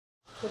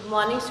Good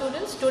morning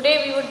students.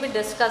 Today we would be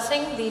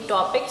discussing the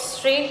topic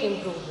strain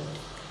improvement.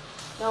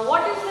 Now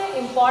what is the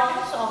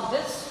importance of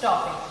this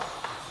topic?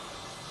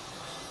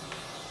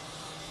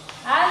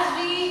 As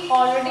we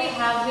already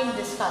have been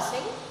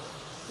discussing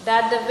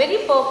that the very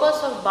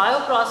purpose of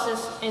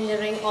bioprocess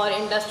engineering or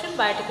industrial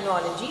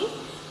biotechnology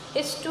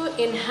is to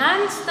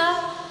enhance the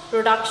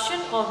production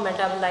of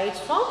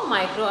metabolites from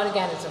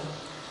microorganisms.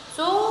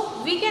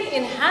 So we can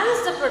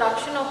enhance the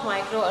production of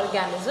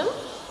microorganisms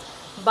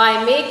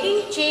by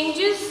making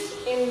changes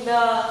in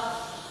the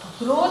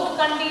growth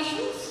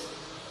conditions,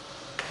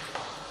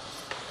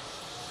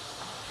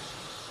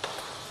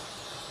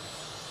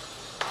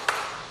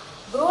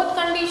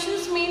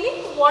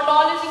 meaning what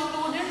all is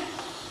included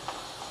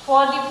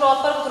for the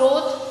proper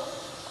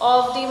growth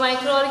of the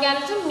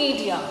microorganism.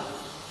 Media.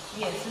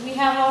 Yes, we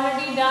have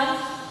already done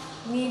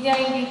media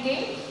in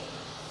detail.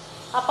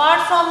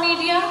 Apart from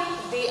media,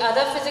 the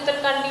other physical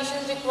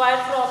conditions required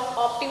for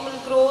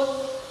optimal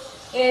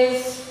growth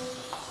is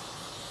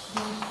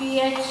the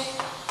pH,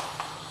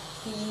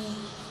 the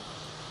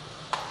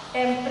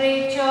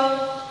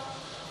temperature,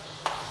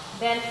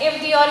 then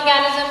if the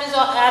organism is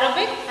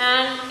aerobic,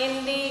 and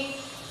in the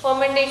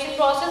fermentation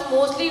process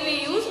mostly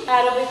we use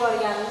aerobic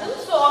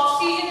organisms, so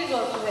oxygen is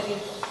also very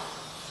important.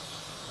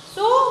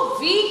 So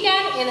we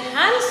can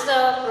enhance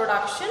the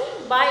production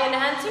by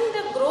enhancing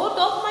the growth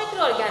of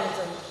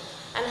microorganisms.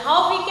 And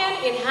how we can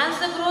enhance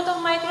the growth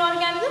of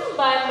microorganisms?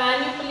 By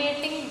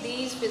manipulating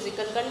these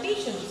physical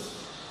conditions.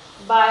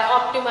 By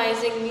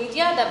optimizing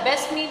media, the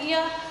best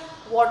media,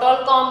 what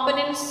all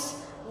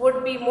components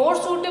would be more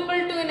suitable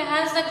to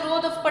enhance the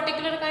growth of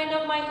particular kind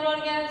of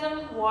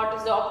microorganism, what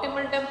is the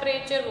optimal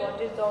temperature, what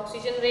is the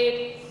oxygen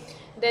rate,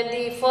 then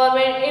the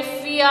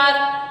if we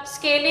are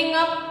scaling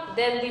up,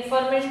 then the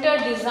fermenter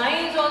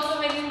design is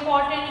also very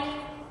important.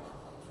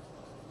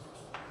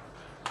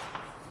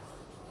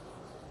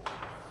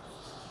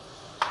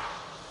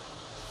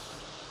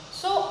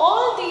 So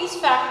all these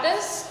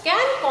factors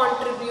can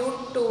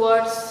contribute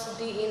towards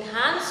the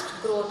enhanced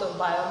growth of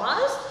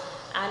biomass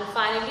and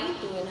finally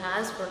to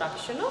enhance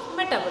production of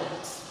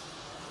metabolites.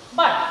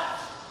 But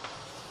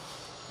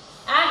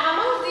and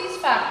among these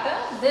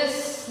factors,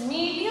 this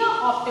media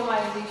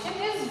optimization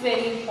is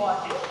very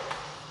important.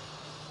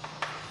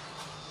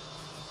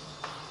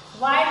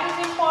 Why it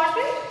is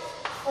important?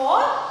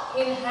 For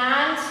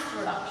enhanced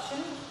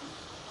production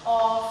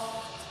of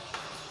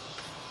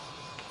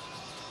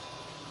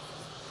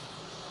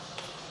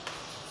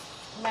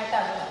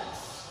metabolites.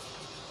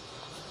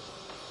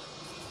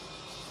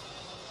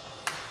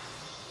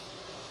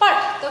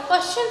 But the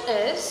question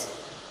is,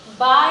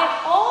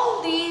 by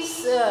all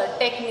these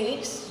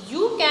techniques,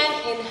 you can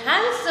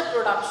enhance the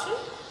production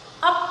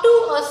up to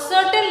a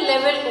certain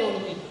level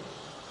only.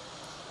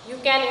 You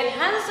can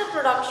enhance the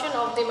production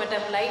of the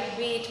metabolite,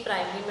 be it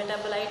primary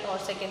metabolite or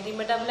secondary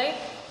metabolite,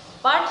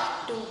 but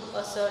to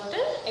a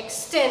certain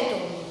extent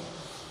only.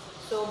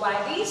 So by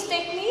these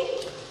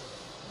techniques,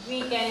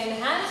 we can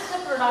enhance the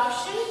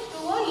production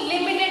to a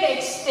limited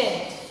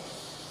extent.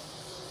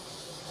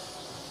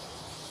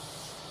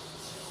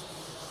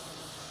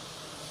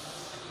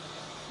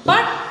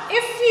 But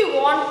if we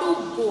want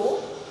to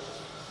go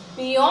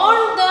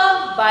beyond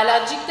the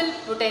biological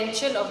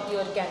potential of the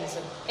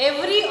organism,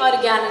 every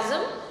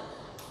organism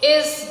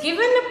is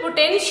given a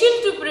potential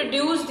to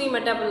produce the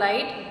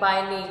metabolite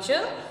by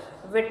nature,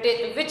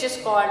 which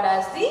is called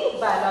as the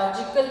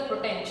biological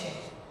potential.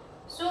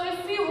 So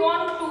if we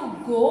want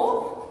to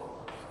go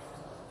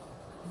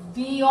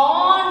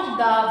beyond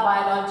the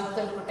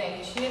biological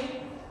potential,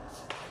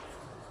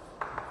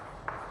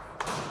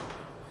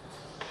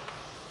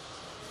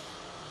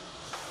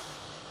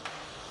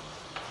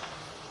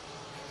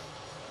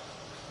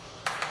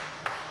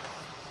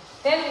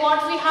 then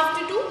what we have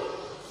to do?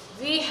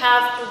 We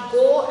have to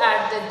go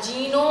at the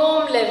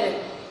genome level.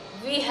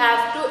 We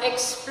have to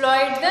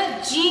exploit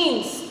the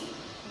genes,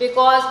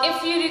 because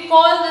if you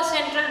recall the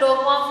central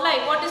dogma of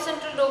life, what is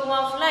central dogma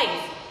of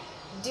life?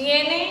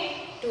 DNA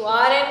to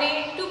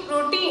RNA to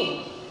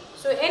protein.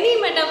 So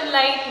any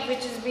metabolite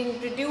which is being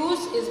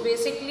produced is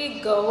basically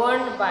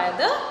governed by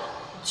the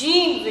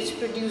gene which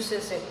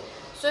produces it.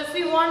 So if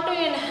we want to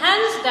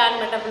enhance that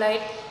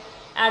metabolite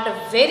at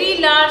a very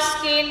large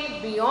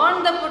scale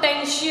beyond the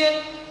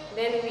potential,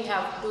 then we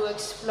have to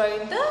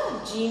exploit the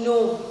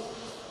genome.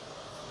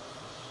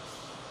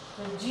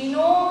 The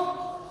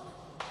genome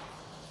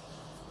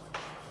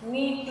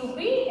need to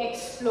be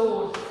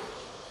explored.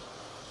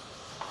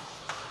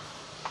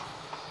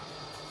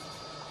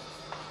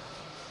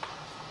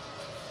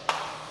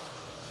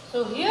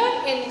 So here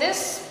in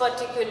this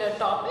particular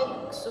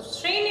topic, so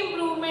strain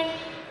improvement,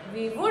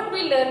 we would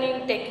be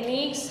learning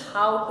techniques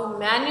how to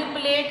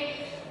manipulate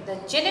the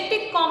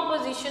genetic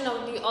composition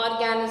of the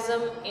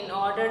organism in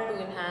order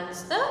to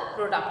enhance the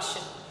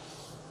production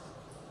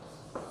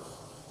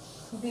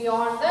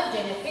beyond the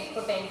genetic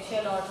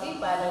potential or the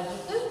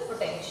biological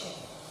potential.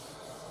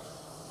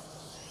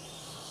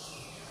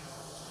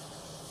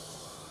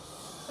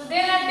 So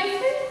there are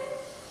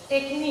different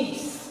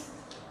techniques.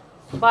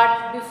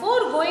 But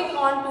before going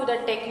on to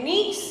the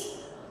techniques,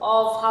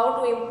 of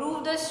how to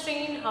improve the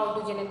strain, how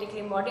to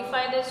genetically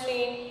modify the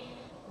strain,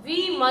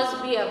 we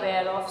must be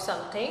aware of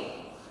something,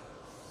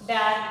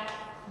 that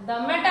the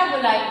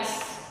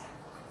metabolites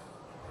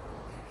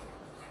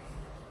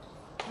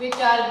which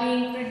are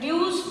being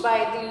produced by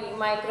the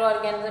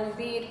microorganism,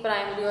 be it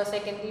primary or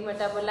secondary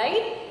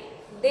metabolite,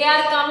 they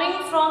are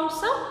coming from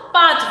some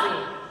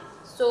pathway.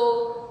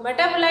 So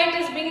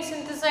metabolite is being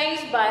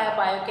synthesized by a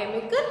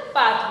biochemical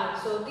pathway.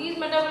 So these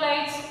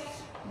metabolites,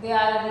 they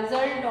are a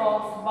result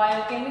of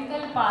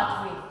biochemical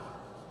pathway.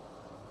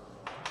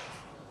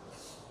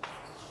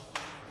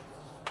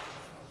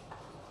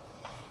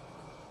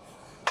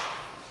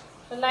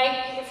 So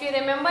like if you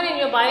remember in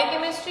your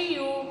biochemistry,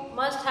 you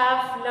must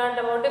have learned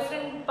about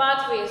different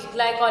pathways,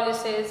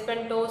 glycolysis,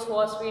 pentose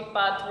phosphate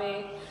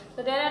pathway.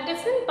 So there are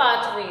different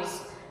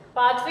pathways.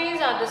 Pathways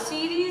are the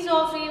series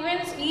of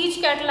events,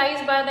 each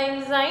catalyzed by the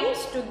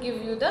enzymes to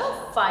give you the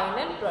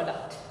final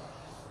product.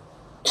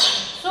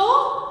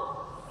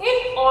 So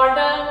in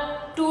order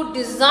to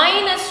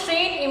design a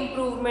strain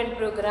improvement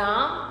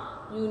program,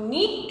 you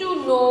need to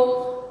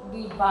know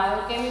the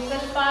biochemical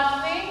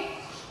pathway,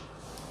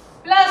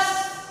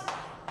 plus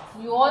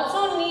you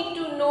also need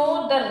to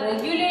know the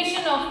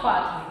regulation of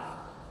pathway.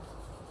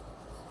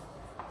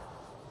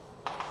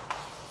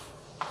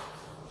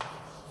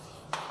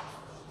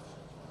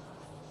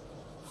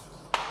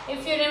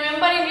 If you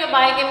remember in your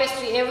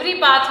biochemistry, every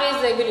pathway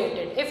is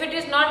regulated. If it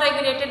is not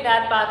regulated,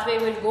 that pathway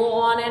will go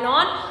on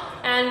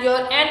and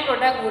your end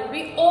product would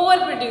be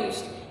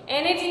overproduced.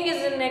 Anything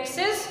is in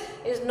excess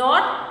is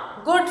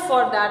not good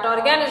for that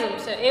organism.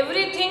 So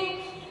everything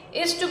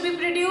is to be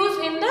produced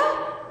in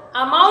the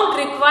amount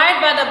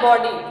required by the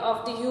body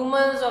of the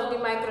humans, of the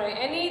micro.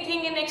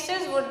 Anything in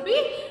excess would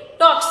be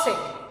toxic.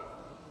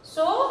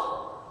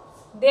 So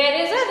there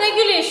is a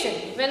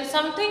regulation. When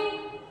something,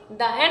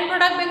 the end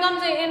product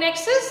becomes in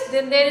excess,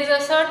 then there is a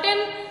certain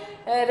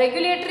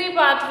regulatory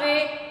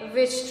pathway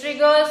which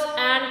triggers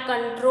and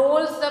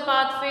controls the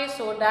pathway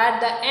so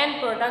that the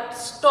end product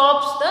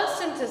stops the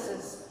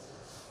synthesis.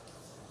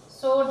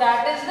 So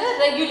that is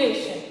the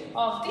regulation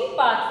of the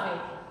pathway.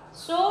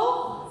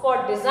 So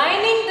for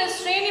designing the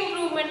strain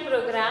improvement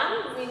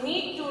program, we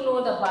need to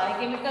know the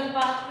biochemical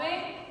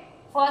pathway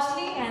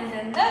firstly and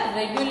then the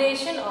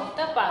regulation of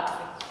the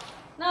pathway.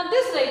 Now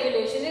this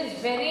regulation is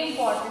very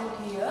important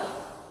here.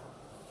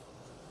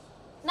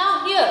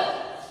 Now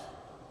here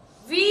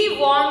we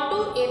want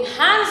to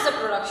enhance the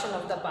production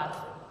of the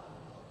pathway.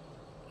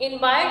 In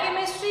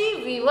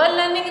biochemistry we were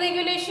learning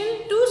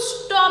regulation to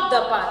stop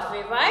the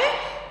pathway. Why?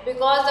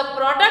 Because the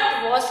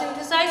product was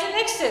synthesized in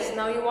excess.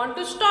 Now you want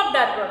to stop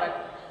that product.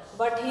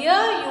 But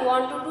here you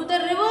want to do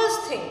the reverse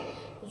thing.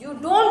 You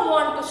don't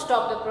want to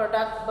stop the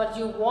product, but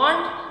you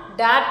want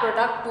that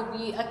product to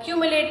be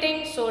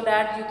accumulating so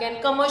that you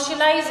can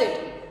commercialize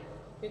it.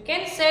 You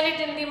can sell it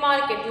in the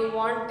market. You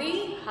want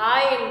the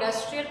high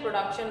industrial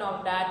production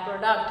of that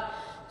product.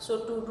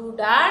 So to do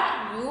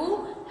that,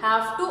 you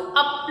have to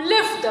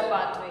uplift the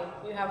pathway.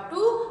 You have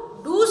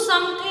to do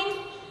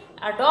something,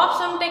 adopt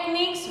some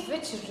techniques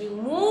which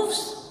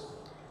removes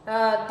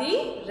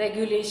the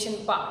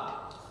regulation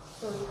part.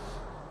 So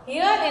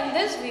here in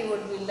this we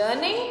would be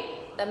learning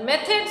the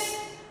methods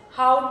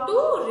how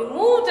to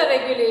remove the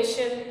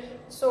regulation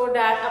so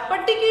that a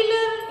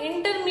particular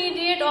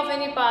intermediate of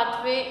any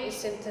pathway is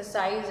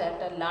synthesized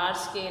at a large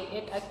scale,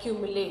 it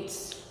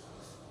accumulates.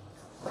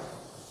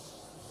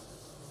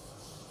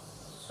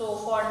 So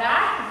for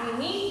that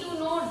we need to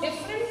know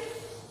different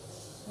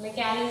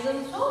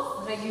mechanisms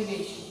of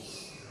regulation.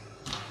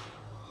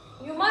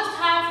 You must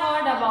have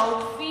heard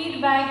about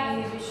feedback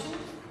inhibition.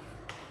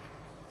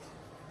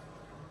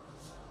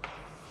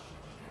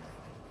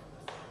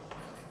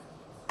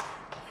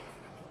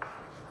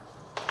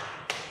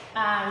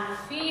 And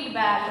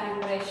feedback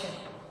repression.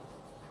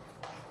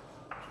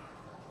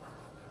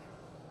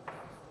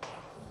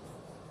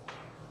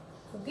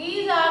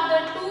 These are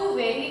the two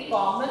very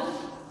common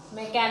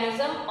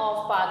mechanisms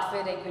of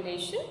pathway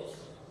regulation.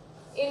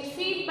 In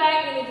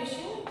feedback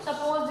inhibition,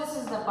 suppose this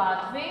is the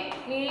pathway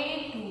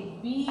A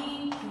to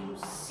B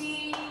to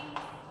C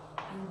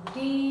to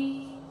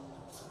D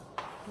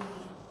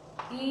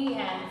to E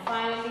and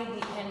finally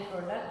the end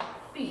product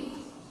P.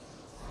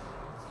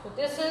 So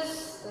this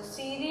is the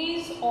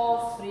series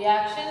of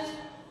reactions.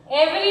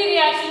 Every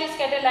reaction is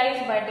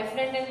catalyzed by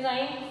different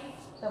enzyme.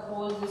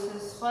 Suppose this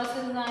is first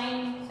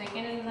enzyme,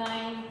 second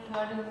enzyme,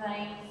 third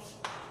enzyme,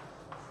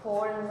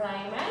 fourth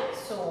enzyme and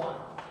so on.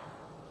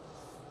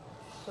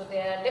 So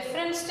there are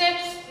different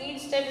steps.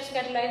 Each step is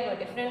catalyzed by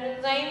different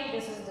enzyme.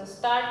 This is the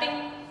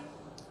starting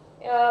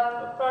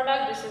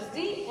product. This is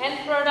the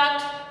end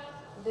product.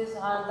 These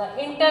are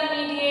the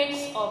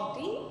intermediates of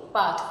the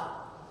pathway.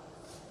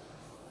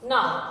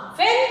 Now,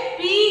 when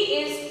P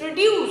is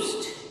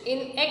produced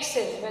in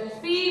excess, when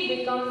P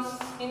becomes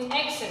in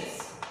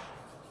excess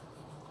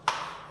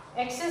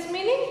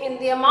meaning in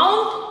the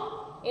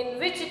amount in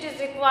which it is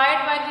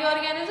required by the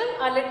organism,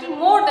 a little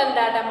more than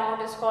that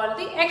amount is called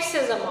the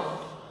excess amount.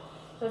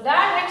 So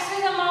that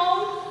excess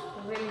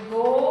amount will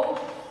go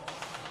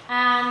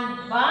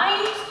and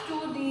bind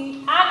to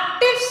the active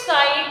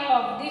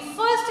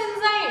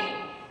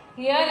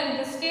Here in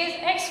this case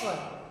X1.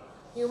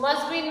 You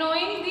must be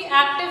knowing the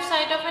active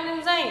site of an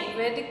enzyme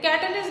where the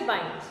catalyst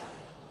binds.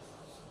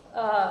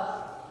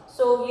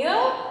 So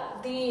here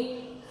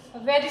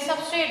where the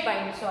substrate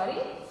binds,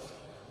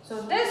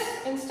 So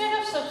this, instead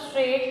of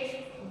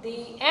substrate,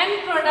 the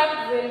end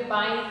product will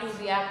bind to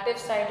the active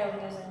site of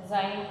this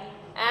enzyme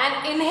and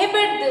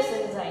inhibit this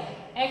enzyme.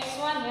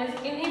 X1 is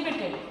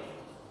inhibited.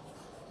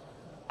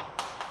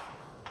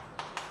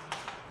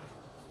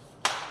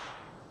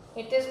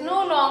 It is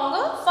no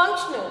longer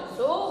functional.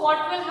 So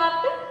what will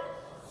happen?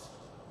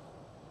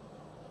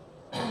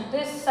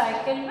 This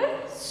cycle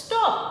will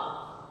stop.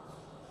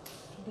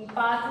 The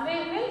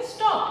pathway will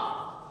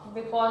stop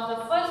because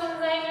the first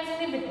enzyme is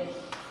inhibited.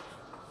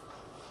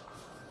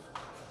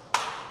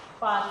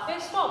 Pathway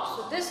stops.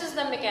 So this is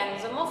the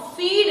mechanism of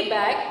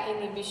feedback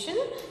inhibition,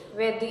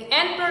 where the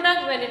end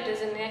product, when it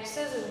is in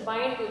excess, is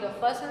bind to the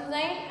first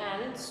enzyme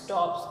and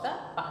stops the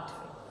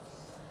pathway.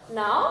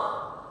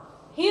 Now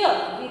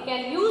here we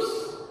can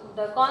use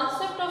the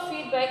concept of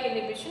feedback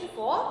inhibition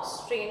for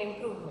strain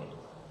improvement.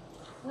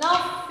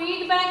 Now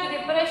feedback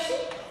repression.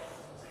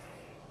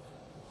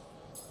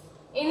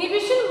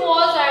 Inhibition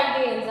was at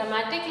the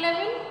enzymatic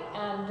level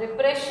and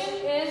repression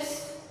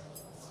is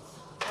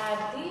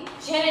at the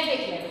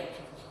genetic level.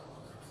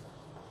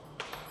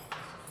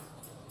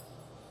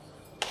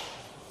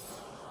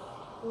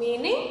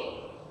 Meaning,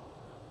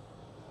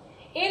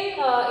 in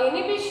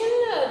inhibition,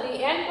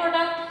 the end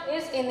product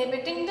is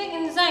inhibiting the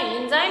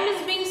enzyme. Enzyme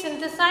is being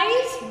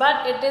synthesized,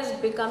 but it is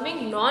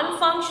becoming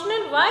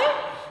non-functional. Why?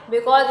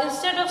 Because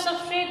instead of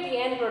substrate, the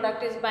end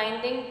product is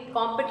binding.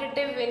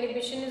 Competitive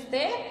inhibition is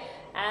there,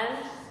 and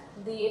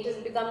it is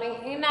becoming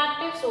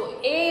inactive. So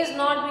A is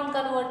not being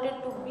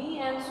converted to B,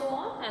 and so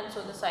on, and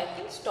so the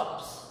cycle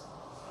stops.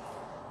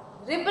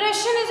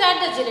 Repression is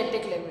at the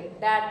genetic level.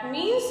 That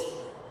means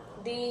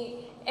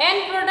the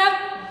end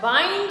product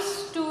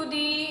binds to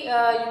the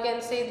you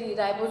can say the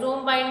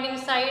ribosome binding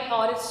site,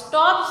 or it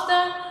stops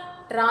the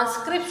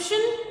transcription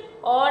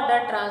or the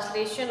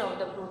translation of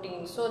the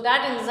protein. So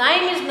that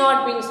enzyme is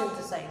not being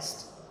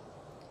synthesized.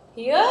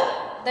 Here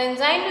the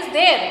enzyme is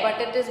there, but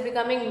it is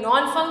becoming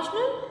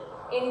non-functional.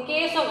 In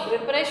case of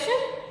repression,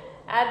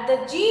 at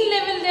the gene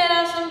level there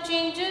are some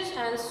changes,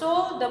 and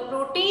so the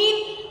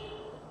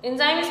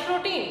enzyme is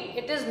protein,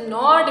 it is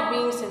not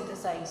being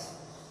synthesized.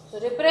 So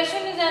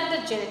repression is at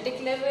the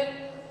genetic level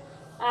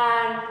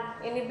and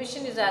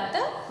inhibition is at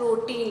the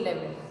protein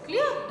level.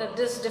 Clear? That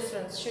this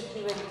difference should be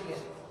very clear.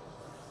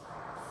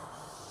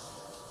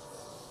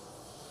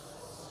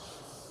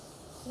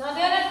 Now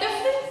there are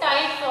different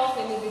types of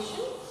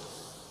inhibition.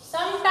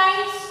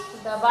 Sometimes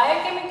the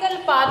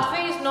biochemical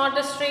pathway is not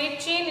a straight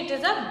chain, it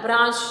is a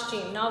branch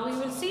chain. Now we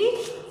will see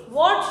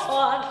what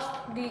are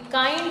the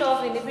kind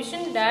of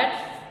inhibition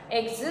that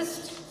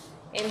exist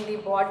in the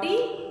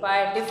body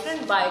by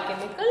different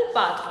biochemical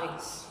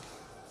pathways.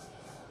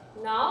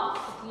 Now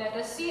let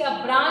us see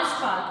a branch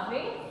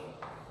pathway.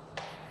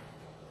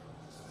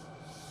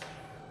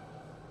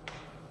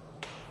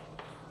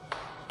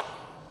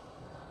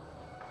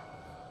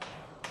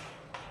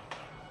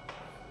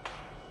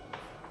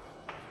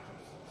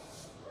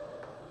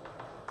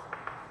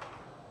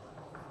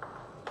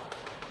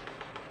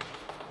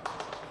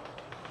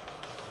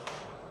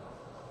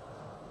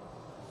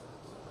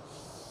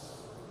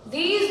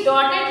 These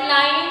dotted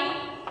lines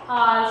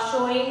are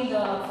showing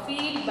the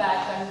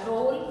feedback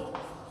control.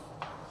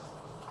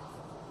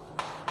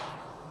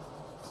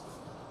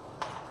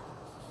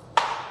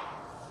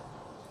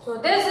 So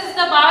this is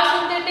the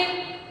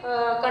biosynthetic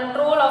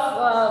control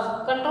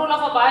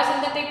of a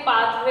biosynthetic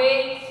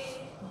pathway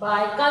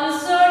by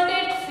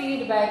concerted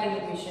feedback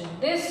inhibition.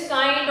 This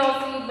kind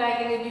of feedback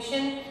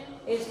inhibition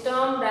is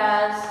termed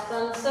as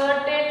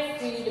concerted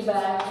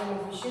feedback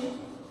inhibition.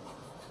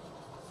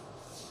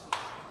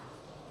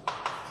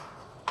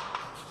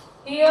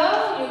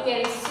 Here you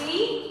can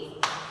see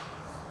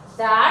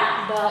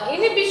that the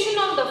inhibition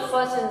of the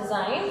first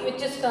enzyme,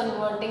 which is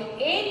converting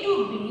A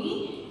to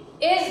B,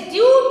 is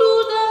due to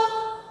the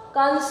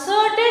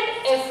concerted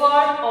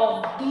effort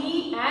of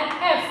D and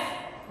F.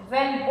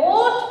 When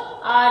both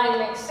are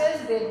in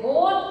excess, they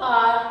both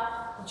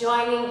are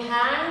joining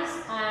hands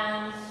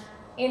and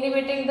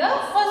inhibiting the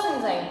first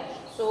enzyme.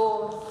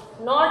 So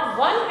not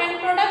one end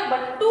product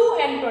but two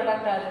end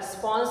products are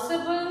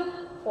responsible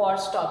for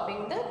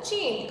stopping the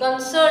chain.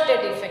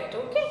 Concerted effect,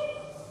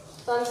 okay?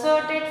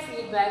 Concerted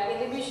feedback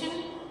inhibition,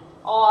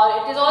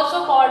 or it is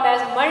also called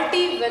as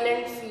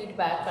multivalent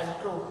feedback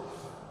control.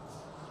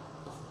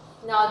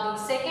 Now the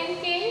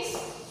second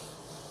case.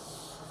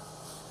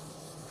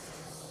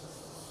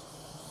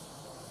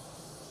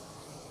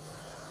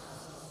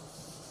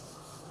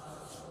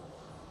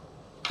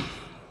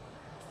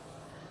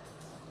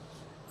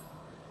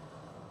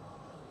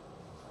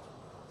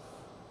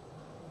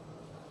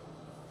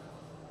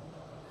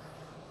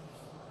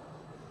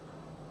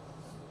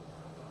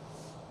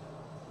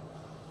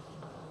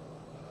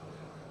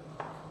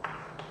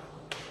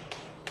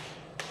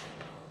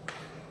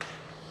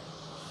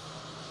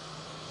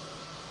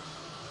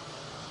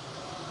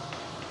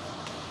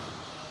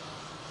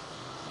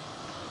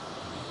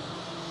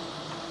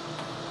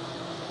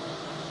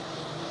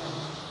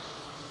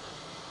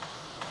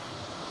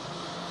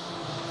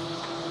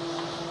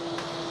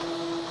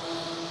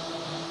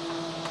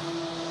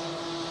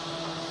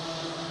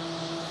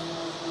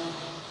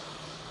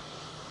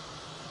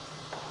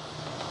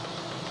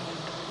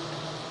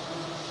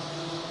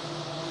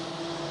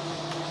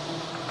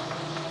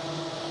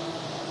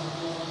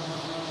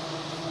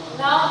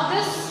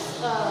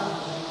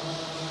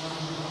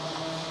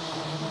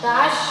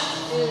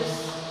 dash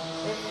is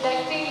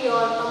reflecting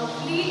your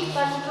complete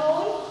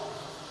control.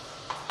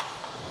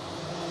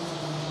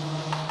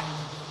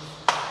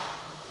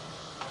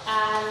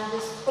 And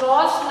this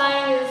cross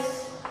line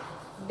is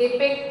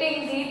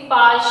depicting the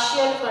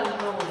partial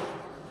control.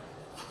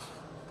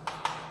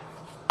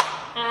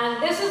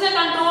 And this is the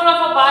control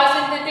of a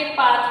biosynthetic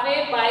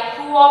pathway by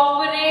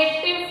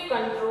cooperative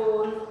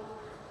control.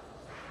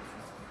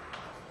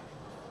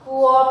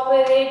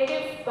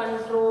 Cooperative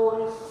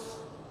control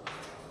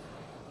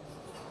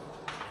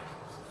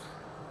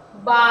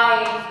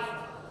by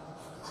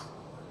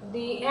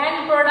the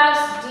end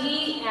products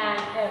D and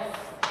F.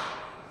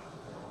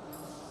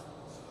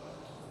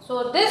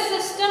 So this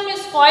system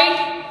is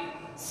quite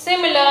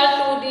similar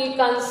to the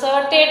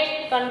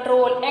concerted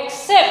control,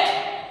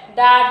 except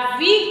that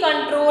weak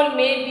control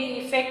may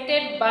be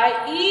effected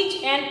by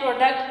each end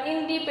product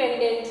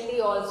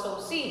independently also.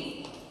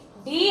 See,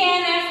 D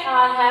and F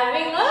are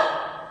having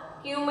a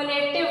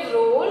cumulative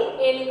role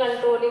in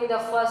controlling the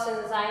first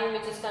enzyme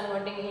which is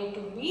converting A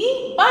to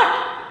B,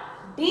 but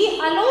D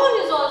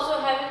alone is also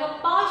having a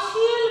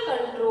partial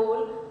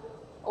control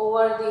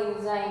over the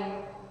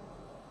enzyme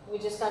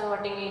which is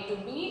converting A to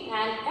B,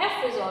 and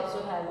F is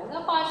also having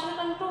a partial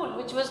control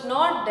which was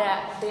not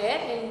there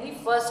in the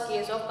first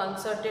case of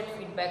concerted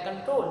feedback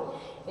control.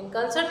 In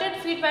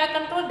concerted feedback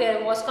control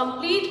there was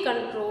complete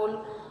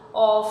control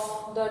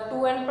of the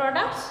two end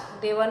products.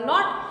 They were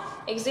not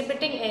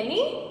exhibiting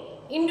any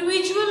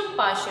individual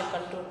partial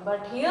control,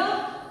 but here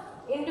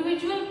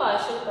individual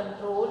partial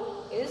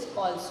control is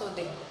also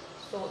there.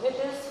 So it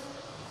is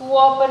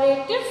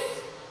cooperative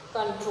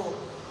control.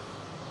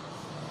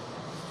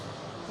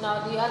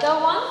 Now the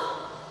other one,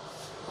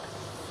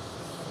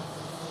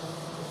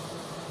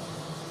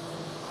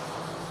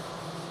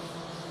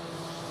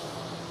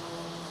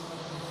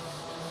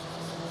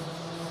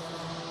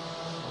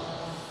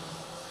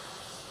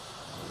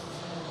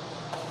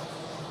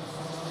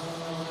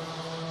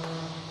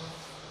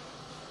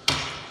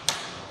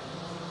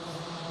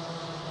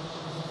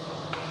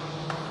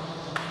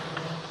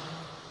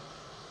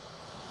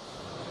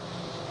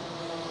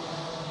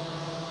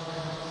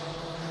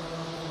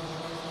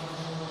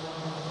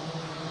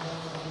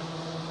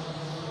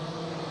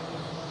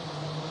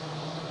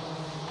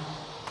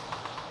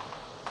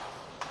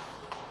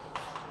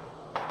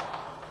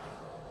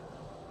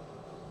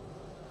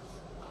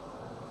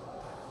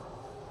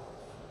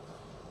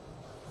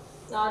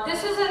 now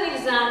this is an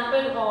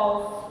example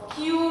of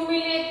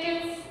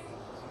cumulative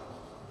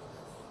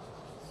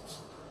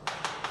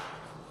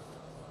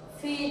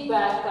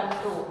feedback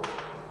control.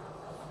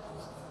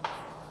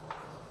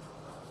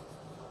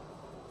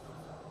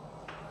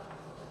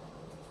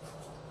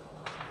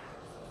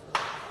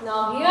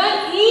 Now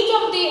here each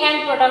of the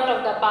end product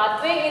of the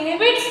pathway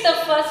inhibits the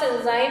first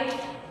enzyme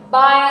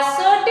by a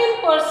certain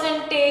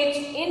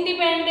percentage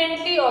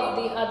independently of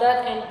the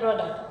other end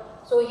product.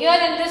 So here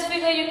in this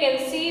figure you can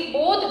see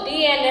both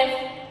D and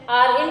F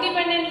are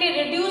independently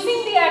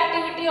reducing the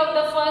activity of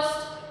the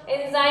first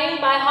enzyme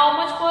by how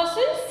much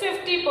percent?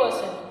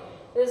 50%,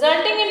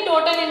 resulting in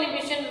total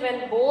inhibition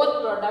when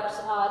both products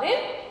are in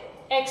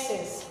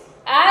excess.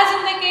 As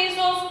in the case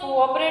of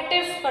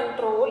cooperative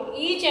control,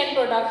 each end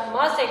product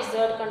must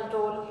exert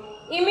control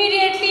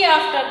immediately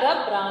after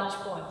the branch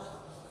point.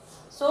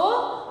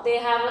 So they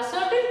have a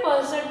certain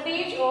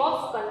percentage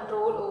of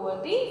control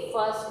over the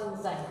first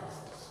enzyme.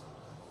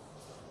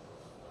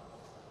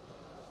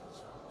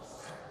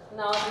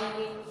 Now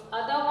the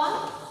other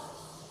one.